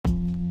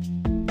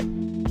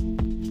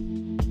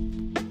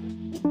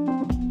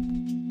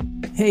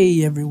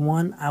Hey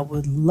everyone, I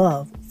would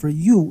love for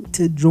you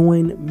to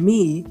join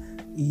me.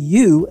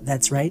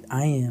 That's right,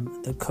 I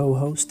am the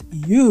co-host.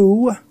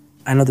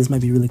 I know this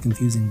might be really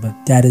confusing, but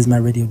that is my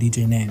radio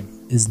DJ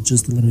name, is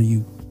just the little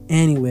U.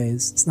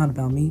 Anyways, it's not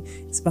about me,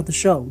 it's about the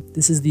show.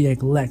 This is The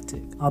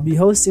Eclectic. I'll be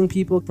hosting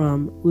people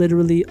from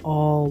literally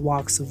all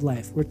walks of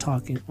life. We're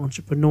talking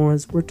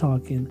entrepreneurs, we're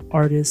talking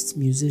artists,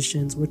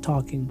 musicians, we're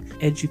talking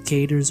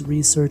educators,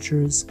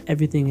 researchers,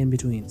 everything in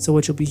between. So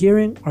what you'll be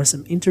hearing are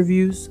some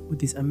interviews with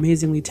these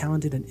amazingly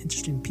talented and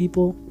interesting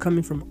people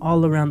coming from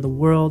all around the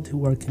world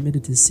who are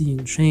committed to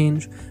seeing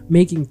change,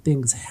 making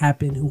things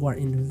happen, who are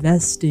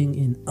investing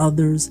in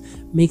others,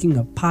 making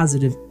a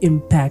positive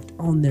impact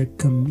on their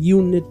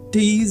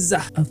communities,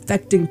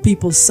 affecting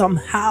people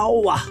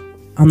somehow.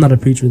 I'm not a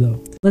preacher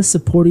though. Let's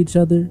support each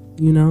other,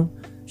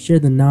 share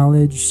the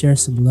knowledge, share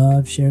some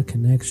love, share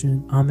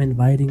connection. I'm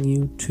inviting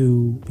you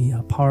to be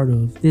a part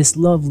of this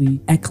lovely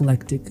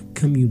eclectic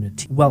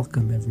community.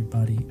 Welcome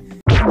everybody.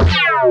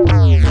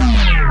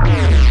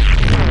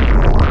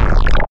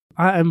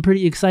 I am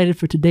pretty excited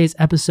for today's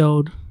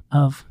episode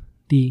of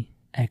The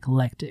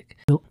Eclectic.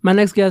 My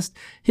next guest,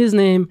 his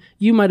name,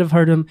 you might have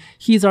heard him.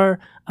 He's our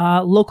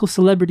local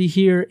celebrity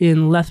here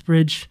in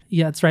Lethbridge.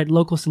 Yeah, that's right,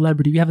 local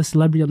celebrity. We have a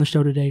celebrity on the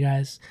show today,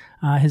 guys.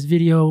 His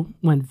video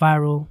went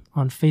viral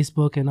on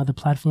Facebook and other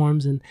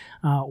platforms. And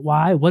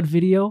why? What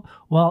video?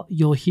 Well,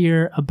 you'll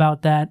hear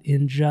about that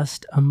in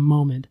just a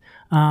moment.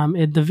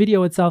 The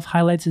video itself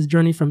highlights his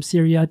journey from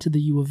Syria to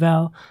the U of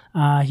L.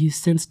 He's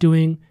since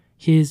doing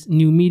his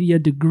new media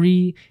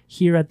degree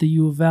here at the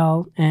U of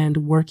L and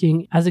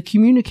working as a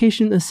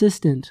communication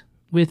assistant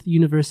with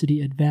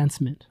university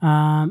advancement.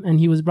 And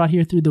he was brought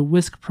here through the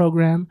WISC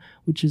program,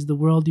 which is the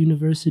World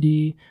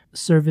University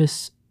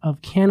Service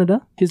of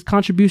Canada. His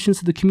contributions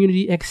to the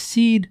community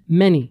exceed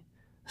many,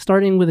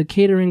 starting with a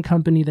catering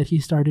company that he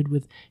started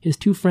with his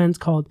two friends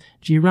called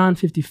Jiran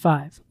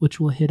 55, which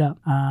we'll hit up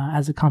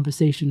as a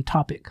conversation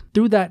topic.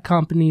 Through that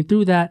company,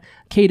 through that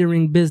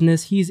catering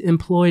business, he's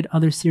employed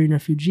other Syrian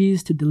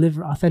refugees to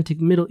deliver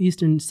authentic Middle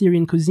Eastern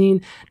Syrian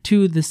cuisine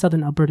to the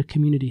Southern Alberta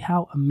community.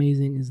 How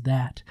amazing is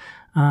that?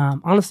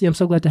 Honestly, I'm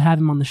so glad to have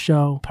him on the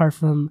show. Apart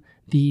from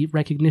the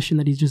recognition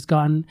that he's just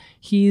gotten,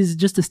 he's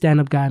just a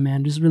stand-up guy,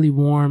 man. Just really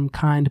warm,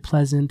 kind,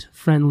 pleasant,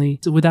 friendly.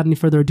 So without any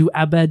further ado,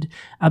 Abed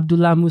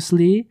Abdullah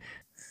Mousli.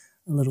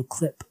 A little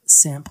clip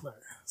sampler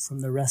from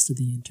the rest of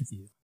the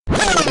interview.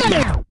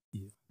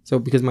 So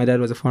because my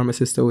dad was a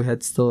pharmacist, so we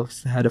still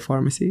had a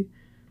pharmacy,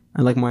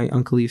 and my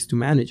uncle used to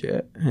manage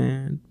it,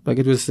 and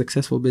it was a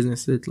successful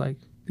business. It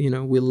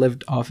we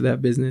lived off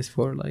that business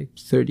for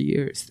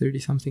 30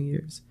 something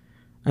years.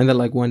 And then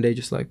one day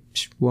just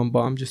one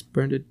bomb just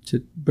burned it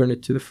to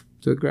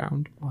the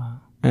ground. Wow.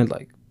 And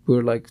we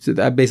were so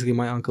that basically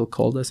my uncle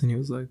called us and he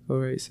was like, all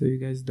right, so you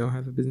guys don't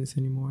have a business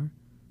anymore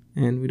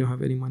and we don't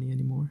have any money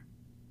anymore.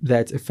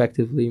 That's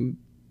effectively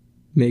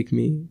make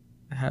me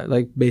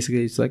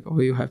basically it's oh,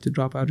 you have to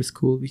drop out of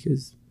school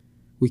because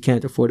we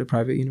can't afford a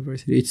private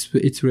university.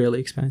 It's really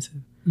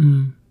expensive.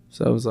 Mm.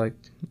 So I was like,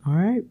 all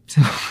right.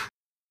 So